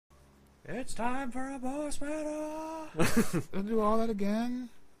It's time for a boss battle. I'll do all that again.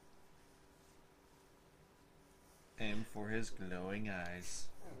 Aim for his glowing eyes.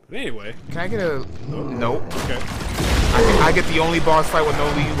 But anyway. Can I get a... Nope. Okay. I get the only boss fight with no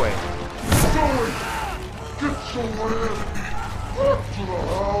leeway. Get your ass back to the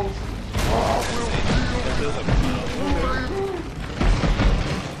house.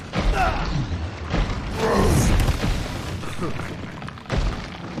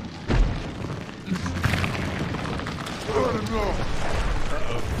 I will heal.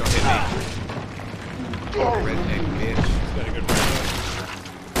 Uh-oh. Don't hit me. Redneck bitch. He's got a good run.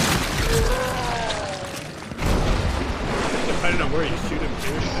 Depending on where you shoot him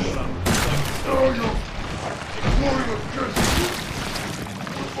too, depends on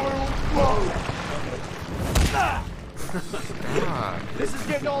God. This is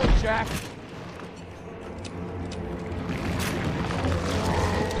getting old, Jack.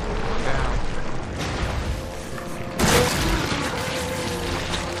 Down.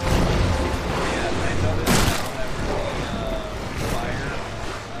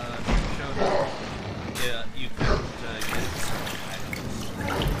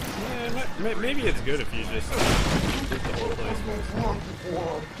 Maybe it's good if you just loot the whole place first.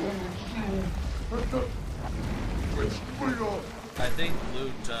 I think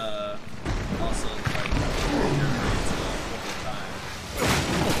loot also like generates over time. I don't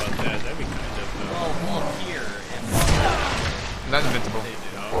know about that. That'd be kind of Well, here in Not invincible. they do.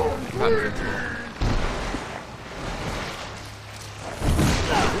 Not invincible.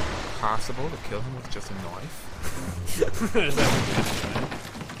 Possible to kill him with just a knife? Is that what you're trying?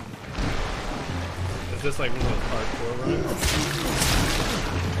 Is this like one of those hardcore runs?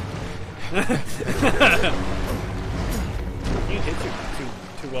 He hit you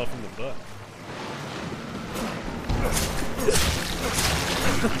too well from the butt.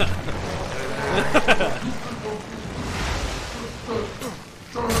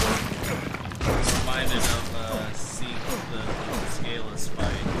 reminded of seeing the scaleless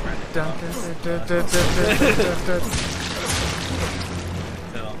fight. Dun, dun, dun, dun, dun, dun, dun,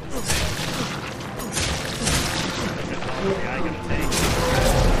 Fell on his tail.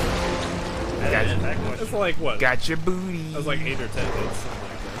 It's like what? Got your booty. That was like 8 or 10 hits, something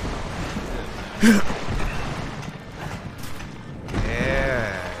like that.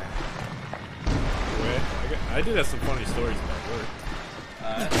 Yeah. Anyway, I did have some funny stories about work.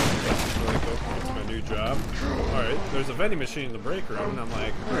 Before I go to my new job. Alright, there's a vending machine in the break room, and I'm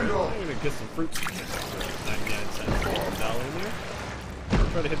like, alright, I'm gonna get some fruit for 99 cents, $1 in there. I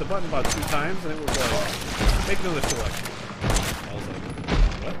tried to hit the button about 2 times, and it was like, make another selection. I was like,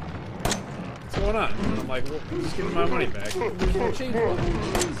 what? What's going on? And I'm like, well, just give me my money back. There's no change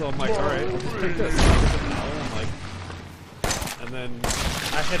button. So I'm like, alright, I'll just pick this. I'm like, and then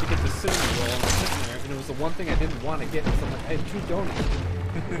I had to get the cinnamon roll, and I'm sitting there, and it was the one thing I didn't want to get, because I'm like, I had 2 donuts.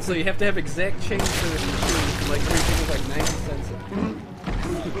 So you have to have exact change for this machine, like everything was like 90 cents.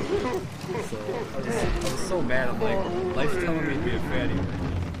 So I was so mad, I'm like, life's telling me to be a fatty.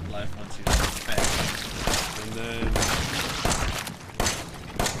 Life wants you to be fat. And then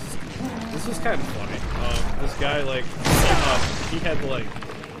this was kind of funny. This guy like came up, he had like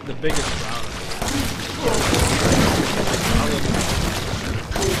the biggest brownie.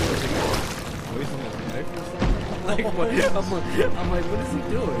 Like, what? I'm like, what is he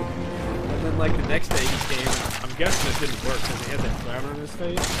doing? And then like the next day he came. I'm guessing it didn't work because he had that frown on his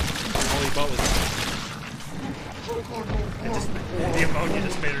face. All he bought was The ammonia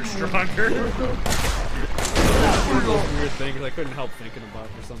just made her stronger. one of those weird things I couldn't help thinking about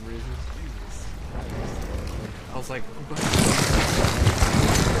for some reason. I was like,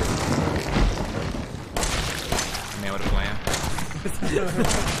 Man with a plan.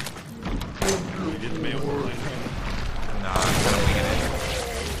 you did the man with a plan. Nah, I'm kind of winging it.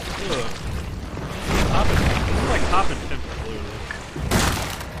 Ugh. Hopping, this is like hopping temper, literally.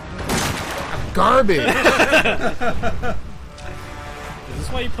 Garbage! Is this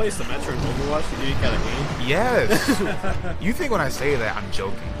why you play Symmetra in Overwatch to get kind of game? Yes! You think when I say that, I'm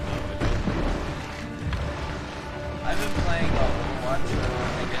joking. I've been playing Overwatch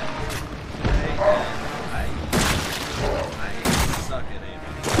again today, and I suck at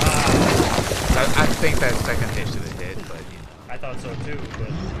aiming. I think that second hit should have hit, but you know. I thought so too,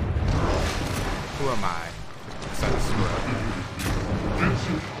 but Who am I? Such a scrub.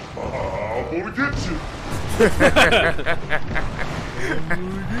 I'm gonna get you.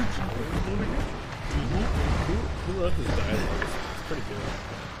 Who loves this dialogue? It's pretty good.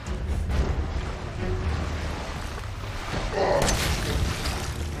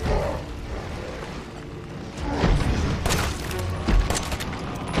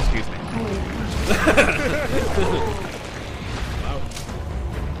 Excuse me. Wow.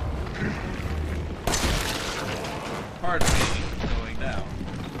 Pardon me, going down.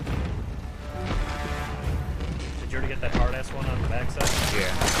 Did you already get that hard ass one on the backside?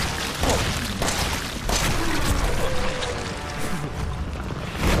 Yeah.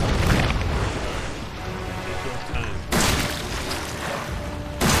 Time.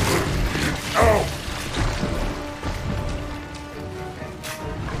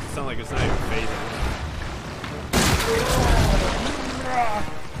 Sound like it's not even phasing.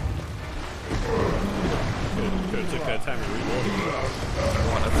 Could've took that time to reload.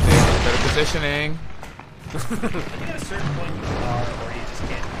 One up there. Better positioning. I think at a certain point you are, or you just can't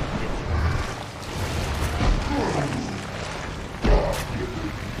get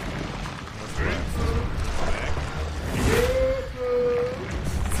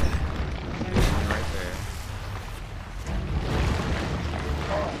Right there.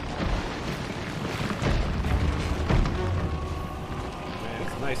 Man,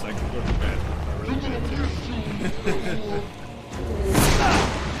 it's nice I can go to bed. I really can't too. Not have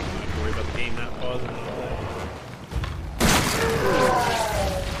to worry about the game not pausing and all that.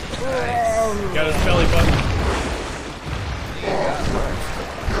 Nice. Got his belly button.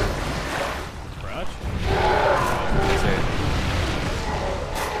 Crotch? That's it.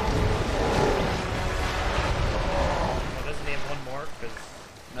 Well, doesn't he have one more? Because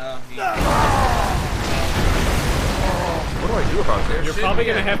No, he. What do I do about this? You're probably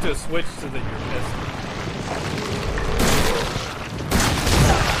gonna have to switch to the your pistol.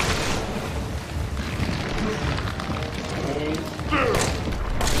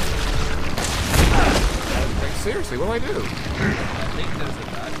 Like, seriously, what do I do? I think there's a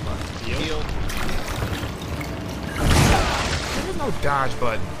dodge button. Heal. There's no dodge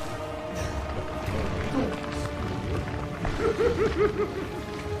button.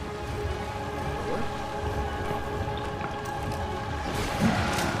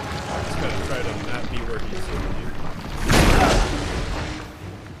 Just gotta try to not be where he's hitting you.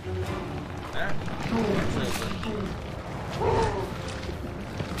 There.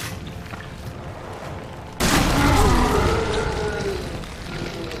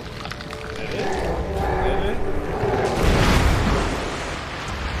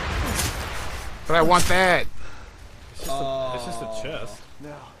 But I want that. It's just a chest.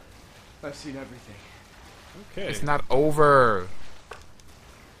 Now, I've seen everything. Okay. It's not over.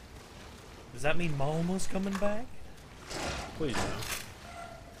 does that mean Momo's coming back? Please no.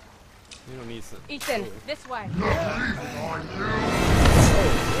 You don't need some. Ethan, this way.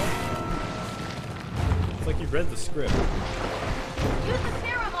 It's like you read the script. Use the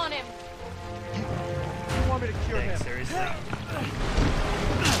serum on him. You want me to cure Dang, him? seriously?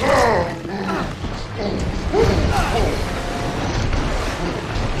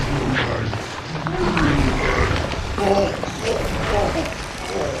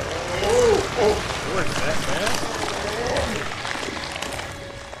 It works that fast?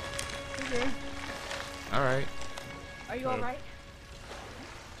 Okay. Alright. Are you alright?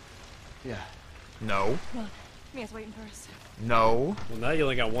 Yeah. No. Well, Mia's waiting for us. No. Well, now you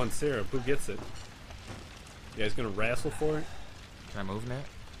only got one serum. Who gets it? You guys gonna wrestle for it? Can I move that?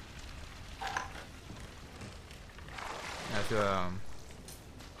 I have to,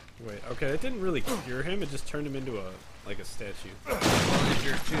 Wait, okay, it didn't really cure him. It just turned him into a statue. Well, if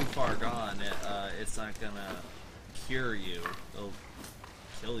you're too far gone, it's not gonna cure you. It'll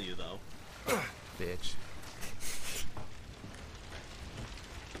kill you, though. bitch.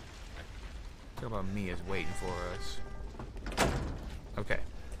 Talk about Mia's waiting for us. Okay.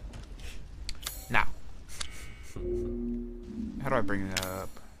 Now. How do I bring up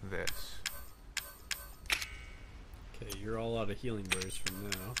this? Okay, you're all out of healing bursts from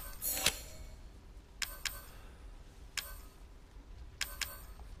now.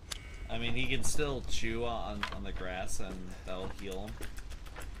 I mean, he can still chew on the grass, and that'll heal him.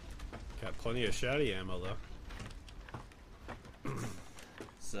 Got plenty of shotty ammo, though.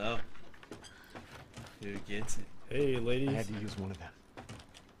 So, who gets it? Hey, ladies. I had to use one of them.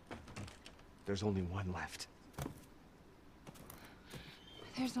 There's only one left.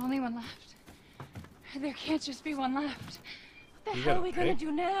 There's only one left. There can't just be one left. What the You hell are gotta we gonna pick?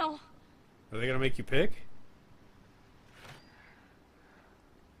 do now? Are they gonna make you pick?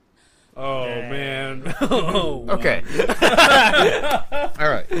 Oh, Dang. man. Oh, wow. Okay.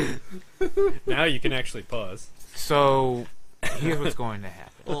 Alright. Now you can actually pause. So, here's what's going to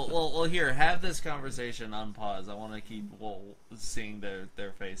happen. Well, here, have this conversation on pause. I want to keep seeing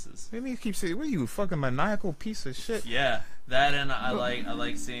their faces. What do you mean you keep saying, what are you, fucking maniacal piece of shit? Yeah, that, and I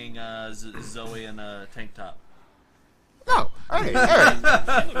like seeing Zoe in a tank top. No, Alright,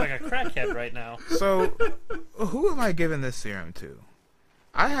 alright. You look like a crackhead right now. So, who am I giving this serum to?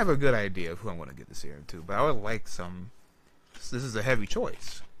 I have a good idea of who I'm going to give the serum to, but I would like some... This is a heavy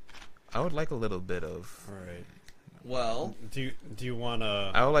choice. I would like a little bit of... Alright. Well, Do you want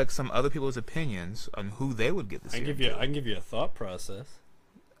to... I would like some other people's opinions on who they would give the I serum can to. give you a thought process.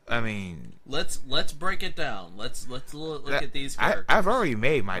 I mean... let's break it down. Let's look at these characters. I've already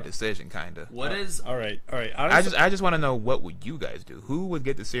made my decision, kind of. What is... Alright. I just want to know, what would you guys do? Who would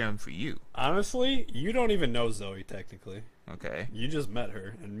get the serum for you? Honestly, you don't even know Zoe, technically. Okay. You just met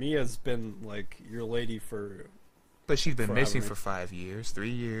her. And Mia's been, like, your lady for... But she's been Forever. missing for 5 years, 3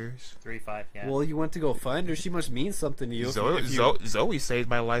 years. 3, 5, yeah. Well, you went to go find her. She must mean something to you. Zoe saved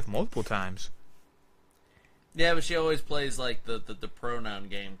my life multiple times. Yeah, but she always plays like the pronoun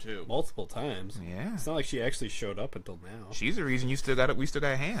game too. Multiple times. Yeah. It's not like she actually showed up until now. She's the reason we still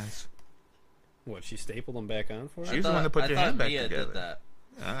got hands. What, she stapled them back on for She her? was the one that put your hand back Mia together. did that.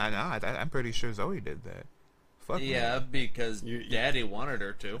 I know. I'm pretty sure Zoe did that. Fuck Yeah, me. because Daddy wanted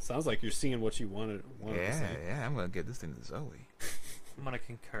her to. Sounds like you're seeing what you wanted to say. Yeah. I'm gonna get this thing to Zoe. I'm gonna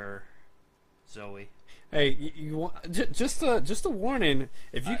concur. Zoe. Hey, you want just a warning.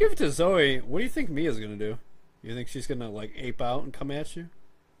 If you give it to Zoe, what do you think Mia's gonna do? You think she's gonna like ape out and come at you?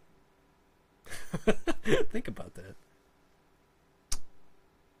 Think about that.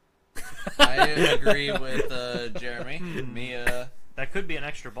 I agree with Jeremy. Mia. That could be an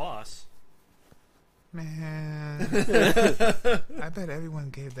extra boss. Man, I bet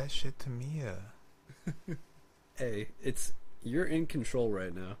everyone gave that shit to Mia. Hey, you're in control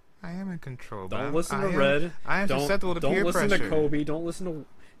right now. I am in control. Don't listen to Red. I am susceptible to peer Don't listen pressure. to Kobe. Don't listen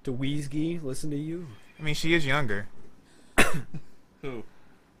to Weezgy. Listen to you. I mean, she is younger. Who?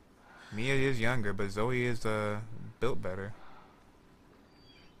 Mia is younger, but Zoe is built better.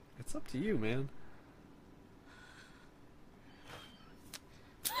 It's up to you, man.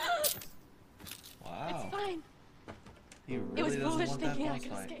 Wow. It's fine. He really It was doesn't foolish want that thinking I boss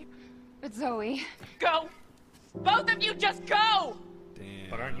could fight. escape. But Zoe, go! Both of you just go! Damn.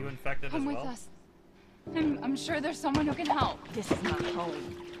 But aren't you infected Come as with well? us. I'm sure there's someone who can help. This is not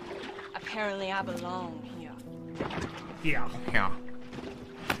home. Apparently I belong here. Yeah. Yeah.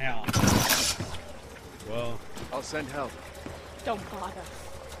 Hell. Well, I'll send help. Don't bother.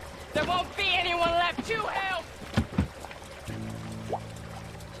 There won't be anyone left to help!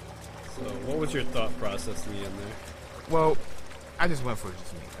 so what was your thought process in the end there? Well, I just went for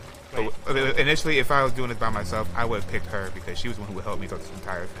just Mia. Wait, But initially, if I was doing this by myself, I would have picked her because she was the one who would help me through this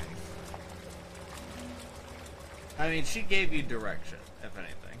entire thing. I mean, she gave you direction, if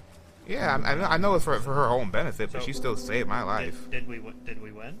anything. Yeah, I know it's for her own benefit, but she still saved my life. Did we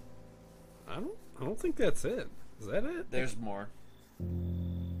win? I don't think that's it. Is that it? There's more.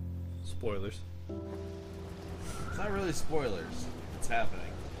 Spoilers. It's not really spoilers. It's happening.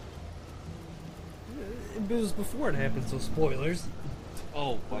 It was before it happened, so spoilers.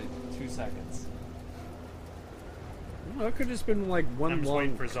 Oh, like 2 seconds. Well, it could have just been like one I'm just long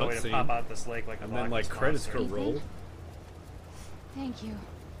waiting for Zoe to cutscene, pop out this lake like a and then Loch like Ness credits monster. could roll. Thank you,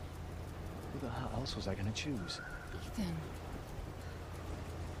 Who the hell else was I gonna choose? Ethan.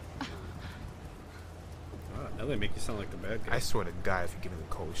 Wow, now they make you sound like the bad guy. I swear to God, if you give me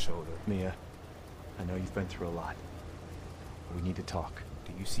the cold shoulder. Mia, I know you've been through a lot. We need to talk.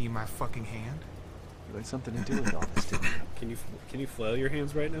 Do you see my fucking hand? You had something to do with all this, didn't you? Can you flail your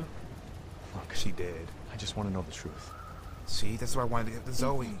hands right now? Look, She did. I just want to know the truth. See, that's why I wanted to give it to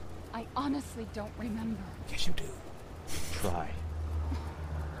Zoe. Ethan, I honestly don't remember. Yes, you do. Try.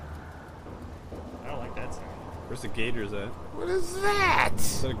 I don't like that sound. Where's the gators at? What is that?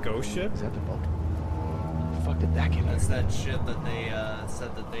 Is that a ghost ship? Is that the boat? How the fuck did that get That's here? that shit that they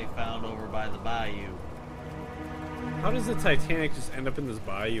said that they found over by the bayou. How does the Titanic just end up in this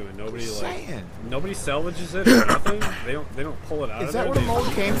bayou and nobody Just saying. nobody salvages it or nothing? They don't pull it out Is of that there? where the mold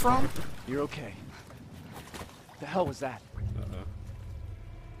came from? You're okay. The hell was that? Uh-oh.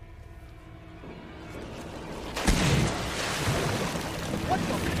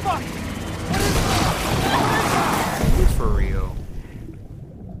 It's for real.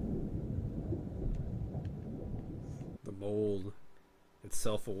 The mold. It's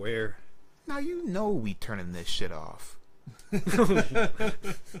self-aware. Now you know we turning this shit off.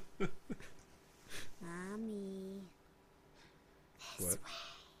 Mommy. What?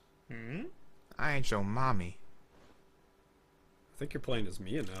 Hmm? I ain't your mommy. I think you're playing as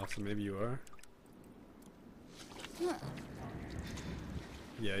Mia now, so maybe you are.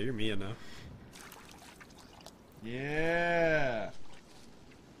 Yeah, you're Mia now. Yeah.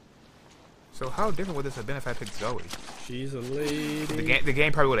 So how different would this have been if I picked Zoe? She's a lady. The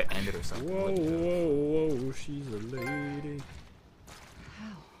game probably would have ended or something. Whoa, wouldn't it? whoa, whoa, she's a lady.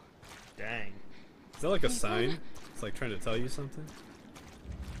 Dang. Is that like a sign? It's like trying to tell you something?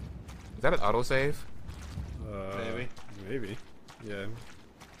 Is that an autosave? Maybe. Maybe. Yeah.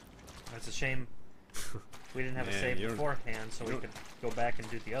 That's a shame. We didn't have a Man, save you don't- beforehand, so we could go back and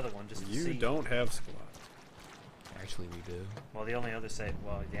do the other one just to You see. don't have squad. Actually, we do. Well, the only other save.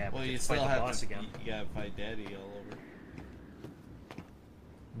 Well, yeah. Well, we you could still fight the have boss to. again. You gotta fight Daddy all over.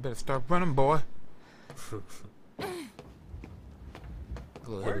 You better start running, boy.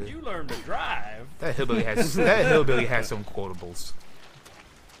 Where'd you learn to drive? That hillbilly has some quotables.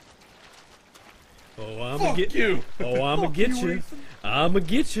 Oh, I'ma get you. Oh, I'ma get you. I'ma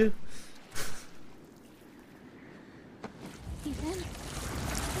get you. Ethan. Ethan.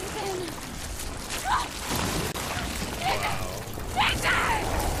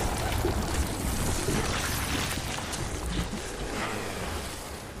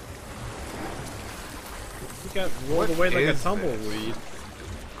 You got rolled What away like a is tumbleweed.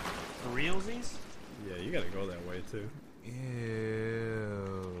 For realsies? Yeah, you gotta go that way too.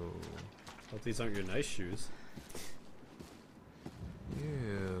 Ew. Hope these aren't your nice shoes.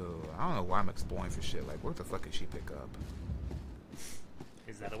 Ew. I don't know why I'm exploring for shit. Like, what the fuck did she pick up?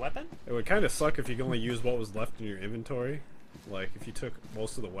 Is that a weapon? It would kind of suck if you could only use what was left in your inventory. Like, if you took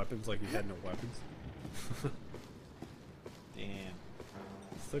most of the weapons, like you had no weapons. Damn.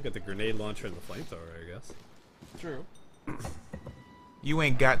 Still get the grenade launcher and the flamethrower, I guess. True. You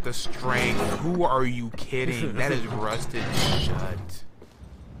ain't got the strength. Who are you kidding? That is rusted shut.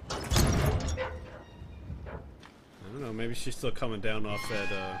 I don't know, maybe she's still coming down off that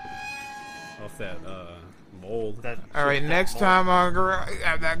mold. That, All right, that next mold. time on Grotto,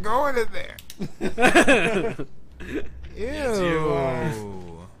 I'm not going in there.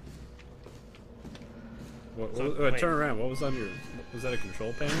 Ew. Turn around. What was on your? Was that a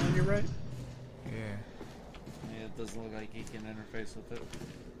control panel on your right? Yeah. Yeah, it doesn't look like he can interface with it.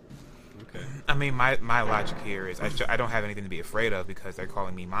 Okay. I mean, my logic here is I don't have anything to be afraid of because they're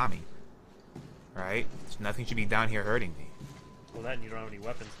calling me mommy. Right? So nothing should be down here hurting me. Well, that and you don't have any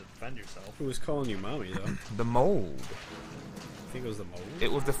weapons to defend yourself. Who was calling you mommy though? The mold. I think it was the mold.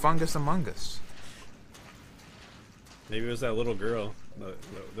 It was the fungus among us. Maybe it was that little girl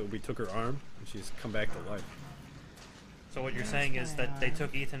that we took her arm and she's come back to life. So what you're saying is that they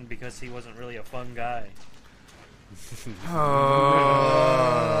took Ethan because he wasn't really a fun guy. The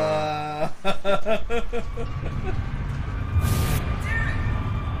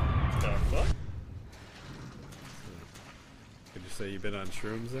fuck? Could you say you've been on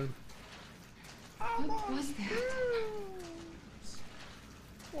shrooms then? What was that?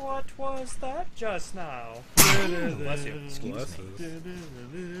 What was that just now? Bless you. Bless us.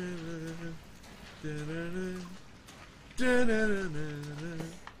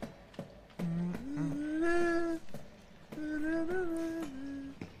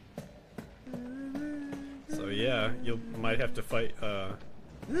 So yeah, you might have to fight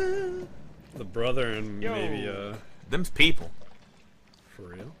the brother and Yo. maybe Them's people.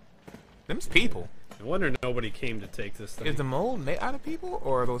 for real. Them's people. No wonder nobody came to take this thing. Is the mold made out of people,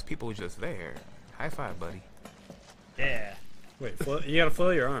 or are those people just there? High five, buddy. Yeah. Wait, you gotta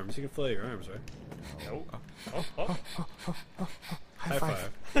flail your arms. You can flail your arms, right? Nope. Oh. High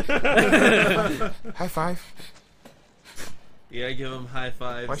five. High five. You gotta give him high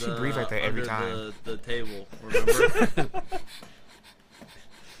fives. Why she breathe like that every under time? The table, remember?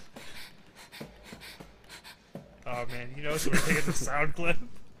 Oh man, you know, so we're taking the sound clip.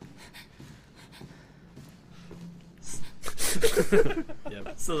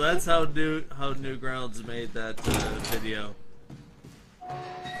 Yep. So that's how Newgrounds made that video.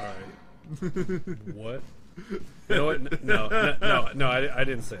 Alright. What? You know what? No, I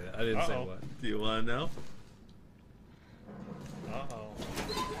didn't say that. I didn't say Uh-oh. what. Do you want to know? Uh-oh.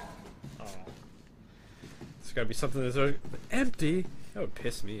 Oh. There's gotta be something that's empty. That would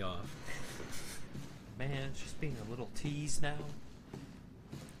piss me off. Man, it's just being a little teased now.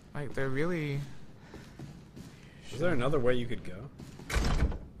 Like, they're really... Is there another way you could go?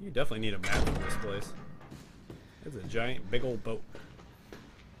 You definitely need a map for this place. It's a giant, big old boat.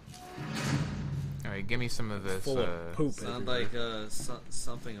 Alright, give me some of this. Full of poop. Sound everywhere. like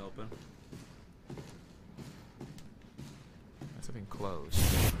something open. Something closed.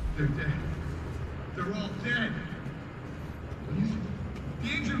 They're dead. They're all dead. The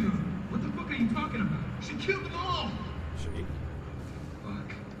engine room. What the fuck are you talking about? She killed them all. She?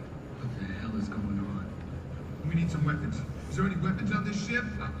 Fuck. What the hell is going on? We need some weapons. Is there any weapons on this ship?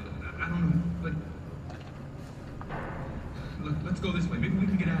 I don't know, but... Look, let's go this way. Maybe we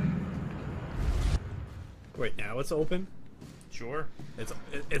can get out of here. Wait, now it's open? Sure.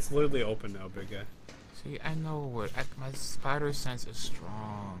 It's literally open now, big guy. See, I know what... my spider sense is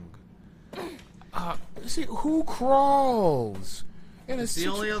strong. See, who crawls? It's the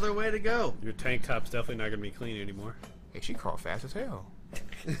only other way to go. Your tank top's definitely not gonna be clean anymore. Hey, she crawled fast as hell.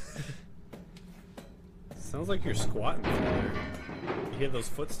 Sounds like you're squatting over there. You hear those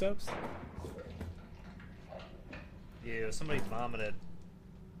footsteps? Yeah, somebody vomited.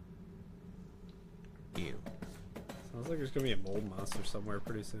 Ew. Sounds like there's gonna be a mold monster somewhere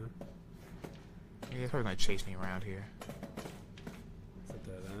pretty soon. Yeah, it's probably gonna chase me around here. Is it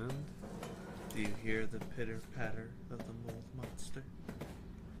that end? Do you hear the pitter patter of the mold monster?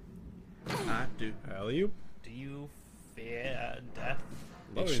 I do. Alley-oop? Do you fear death?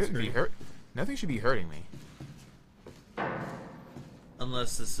 It Loading shouldn't be screen. hurt. Nothing should be hurting me.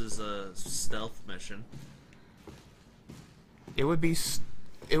 Unless this is a stealth mission. It would be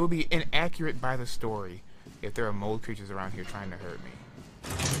inaccurate by the story if there are mold creatures around here trying to hurt me.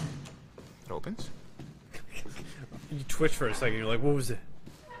 It opens. You twitch for a second, you're like, what was it?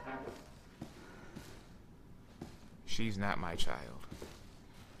 She's not my child.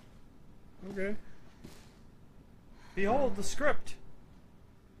 Okay. Behold the script.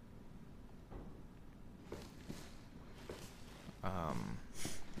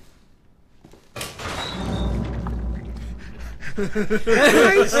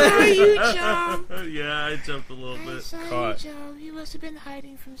 I saw you jump. Yeah, I jumped a little bit. Caught. you jump. You must have been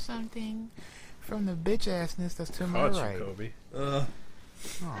hiding from something. From the bitch assness that's to my Caught right. you, Kobe.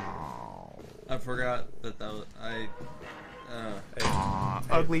 Aww. I forgot that was Hey, Aw,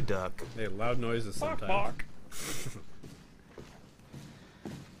 ugly duck. hey, loud noises sometimes. Bark.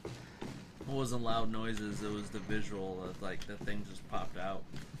 It wasn't loud noises, it was the visual of like the thing just popped out.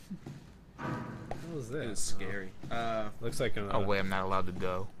 What was that? It was scary. Looks like an. Oh wait, I'm not allowed to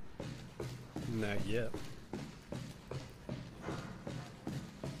go. Not yet.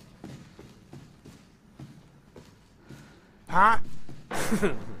 Hot.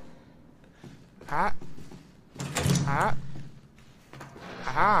 Hot. Hot.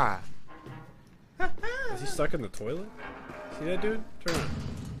 Ah. Is he stuck in the toilet? See that dude? Turn on.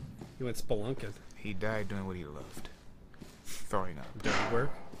 He went spelunking. He died doing what he loved. Throwing up. Dirty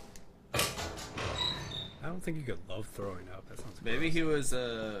work. I don't think you could love throwing up. That sounds. maybe gross. he was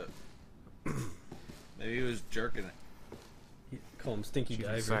maybe he was jerking it. Call him Stinky She's a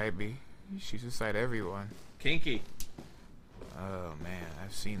Diver. side B. She's a side everyone. Kinky. Oh man,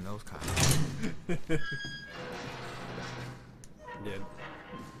 I've seen those kinds. Yeah.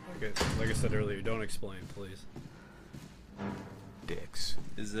 Like I said earlier, don't explain, please. Dicks.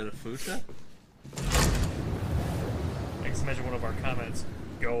 Is it a futa? I just imagine one of our comments.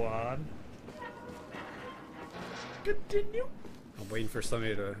 Go on. Continue. I'm waiting for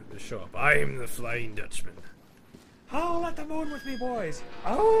somebody to show up. I am the Flying Dutchman. Howl at the moon with me, boys.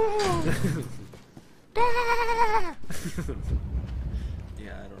 Oh. Ah!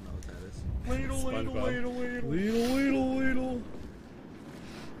 Yeah, I don't know what that is. Ladle, ladle, SpongeBob. ladle, ladle. Ladle.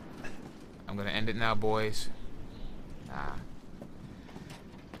 I'm gonna end it now, boys. Nah.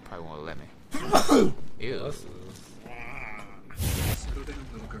 Probably won't let me. Ew. This is- Settle down,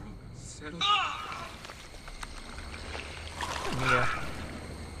 little girl. Settle. Yeah.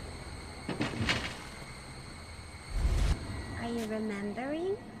 Are you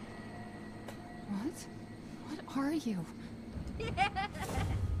remembering? What? What are you?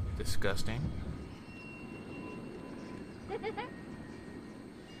 Disgusting.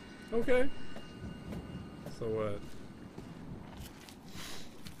 Okay. So what?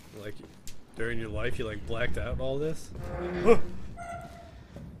 Like during your life, you like blacked out all this?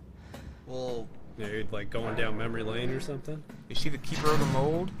 Well, Yeah, you're like going down memory lane or something. Is she the keeper of the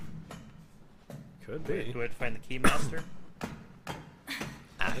mold? Could Wait, be. do I have to find the key master?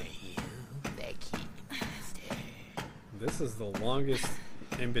 Are you the keeper? This is the longest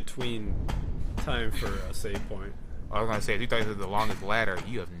in between time for a save point. I was gonna say, if you thought this was the longest ladder,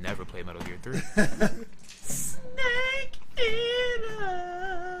 you have never played Metal Gear 3. snake eater.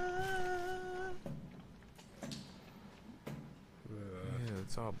 Yeah,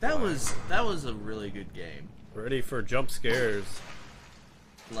 it's all That black. was a really good game. Ready for jump scares.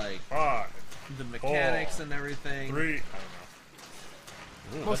 Like 5, the mechanics and everything. 3. I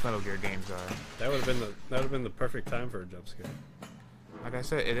don't know. Most Metal Gear games are. That would have been the perfect time for a jump scare. Like I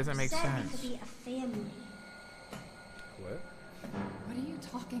said, it doesn't make Said we sense. could be a family. What? What are you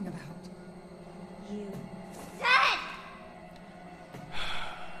talking about? You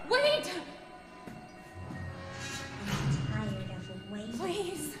Wait! tired of waiting.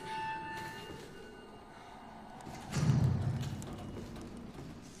 Please!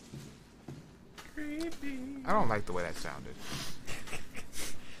 I don't like the way that sounded.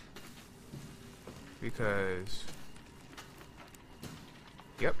 Because...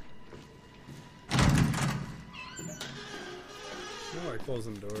 Yep. No, I close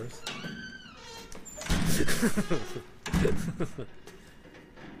them doors.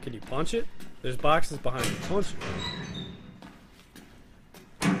 Can you punch it? There's boxes behind you. Punch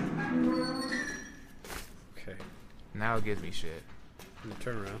it. Okay. Now it gives me shit. I'm gonna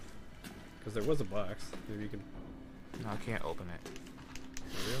turn around. Because there was a box. Maybe you can... No, I can't open it.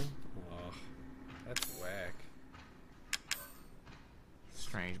 For real? Oh, that's whack.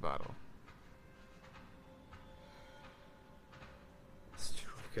 Strange bottle.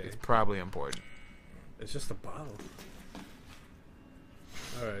 Okay. It's probably important. It's just a bottle.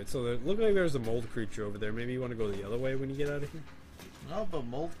 Alright, so it looked like there's a mold creature over there. Maybe you want to go the other way when you get out of here? No, but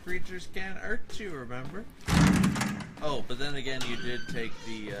mold creatures can't hurt you, remember? Oh, but then again, you did take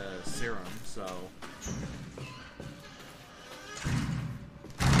the serum, so...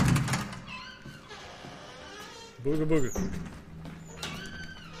 Booga booga.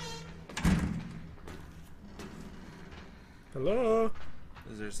 Hello?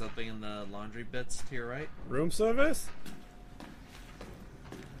 Is there something in the laundry bits to your right? Room service?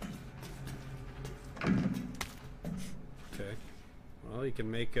 Okay. Well, you can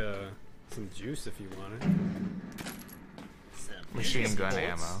make some juice if you want it. Machine gun bullets.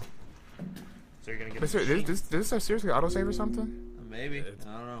 ammo. So you're gonna get But sir, does this seriously autosave or something? Maybe. It's-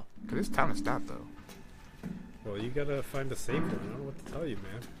 I don't know. Cause it's time to stop though. Well, you gotta find a safe one. I don't know what to tell you,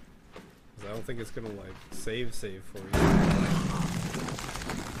 man. 'Cause I don't think it's gonna, like, save for you.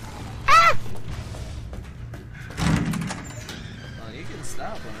 Well, you can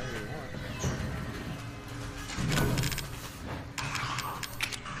stop whenever you want.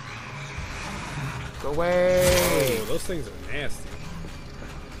 Go away! Oh, those things are nasty.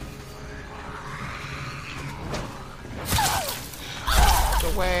 Go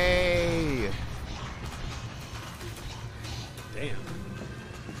away! Damn.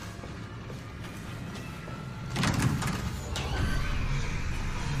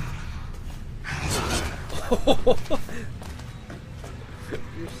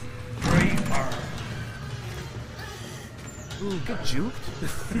 Ooh, get juked.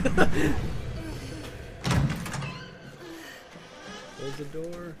 Close the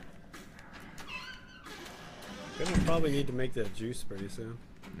door. Gonna probably need to make that juice pretty soon.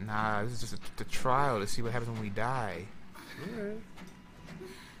 Nah, this is just a trial to see what happens when we die. Alright.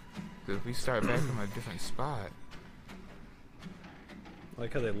 Cause if we start back from a different spot. I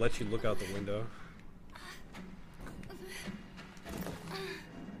like how they let you look out the window.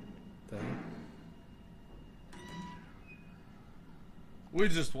 We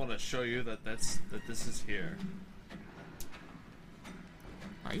just want to show you that this is here.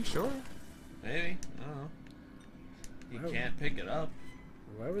 Are you sure? Maybe. I don't know. You Why- can't pick it up.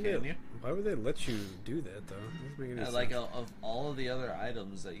 Why would Can they? you? Why would they let you do that though? Doesn't make any sense. Like of all of the other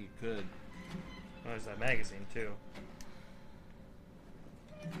items that you could. Oh, there's that magazine too.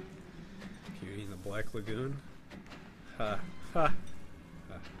 Beauty in the Black Lagoon. Ha ha.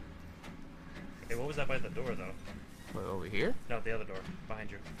 Hey, what was that by the door though? What, over here? No, the other door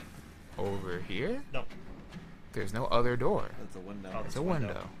behind you. Over here? No. There's no other door. That's a window. Oh, It's that's a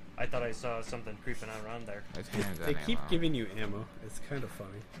window. I thought I saw something creeping around there. There's handgun They keep ammo. giving you ammo. It's kind of funny.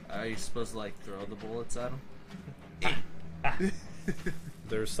 Are you supposed to like throw the bullets at them?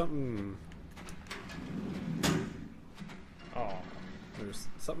 There's something. Oh, There's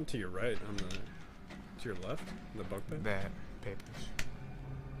something to your right on the. To your left, in the bunk bed. That papers.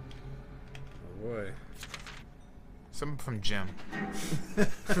 Oh boy. Something from Jim.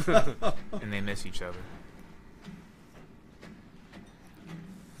 And they miss each other.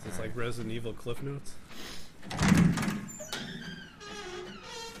 It's like Resident Evil Cliff Notes.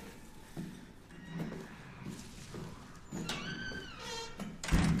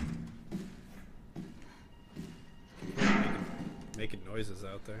 Making noises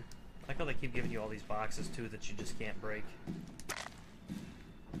out there. I like how they keep giving you all these boxes too that you just can't break.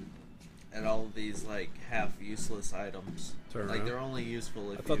 And all of these like half useless items. Turn Like around. they're only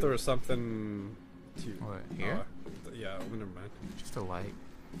useful if I thought you... there was something to. What, here? Yeah, well, never mind. Just a light.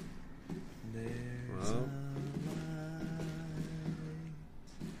 There's Well.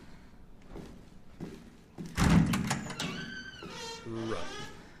 Run.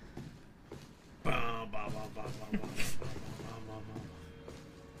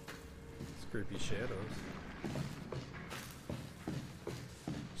 It's creepy shadows.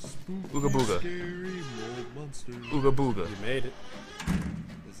 Ooga booga. Scary mold monster. Ooga booga. You made it.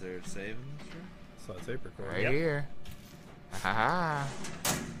 Is there a save in this room? Saw a tape recorder. Right Yep. here. Ha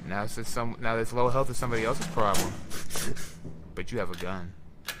Now this low health is somebody else's problem. But you have a gun.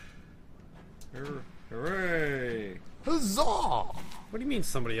 Hooray! Huzzah! What do you mean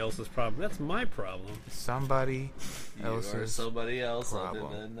somebody else's problem? That's my problem. Somebody You are else's somebody else problem.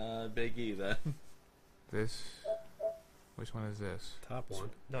 other than Big E then. This. Which one is this? Top one.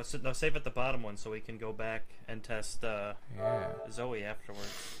 No, no, save at the bottom one so we can go back and test Yeah. Zoe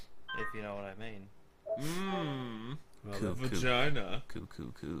afterwards, if you know what I mean. Mmm. Well, Cool, cool. Vagina.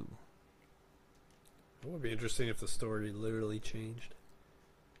 Cool. It would be interesting if the story literally changed.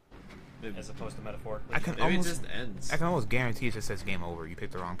 Maybe, As opposed to metaphorically. I can maybe it almost, just ends. I can almost guarantee it just says game over. You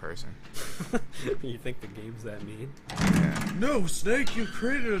picked the wrong person. You think the game's that mean? Yeah. No, Snake, you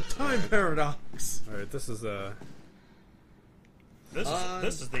created a time paradox. Alright, this is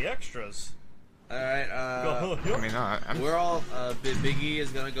This is the extras. Alright, I mean, no, I'm. we're all, Big E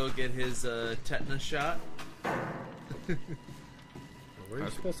is gonna go get his, tetanus shot. where are you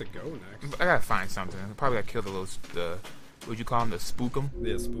supposed to go next? I gotta find something. I probably gotta kill the would you call them, the spookum?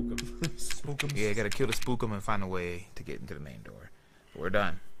 Yeah, spook 'em. Spookums. Yeah, gotta kill the spookum and find a way to get into the main door. We're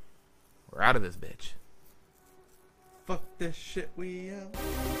done. We're out of this bitch. Fuck this shit, we out.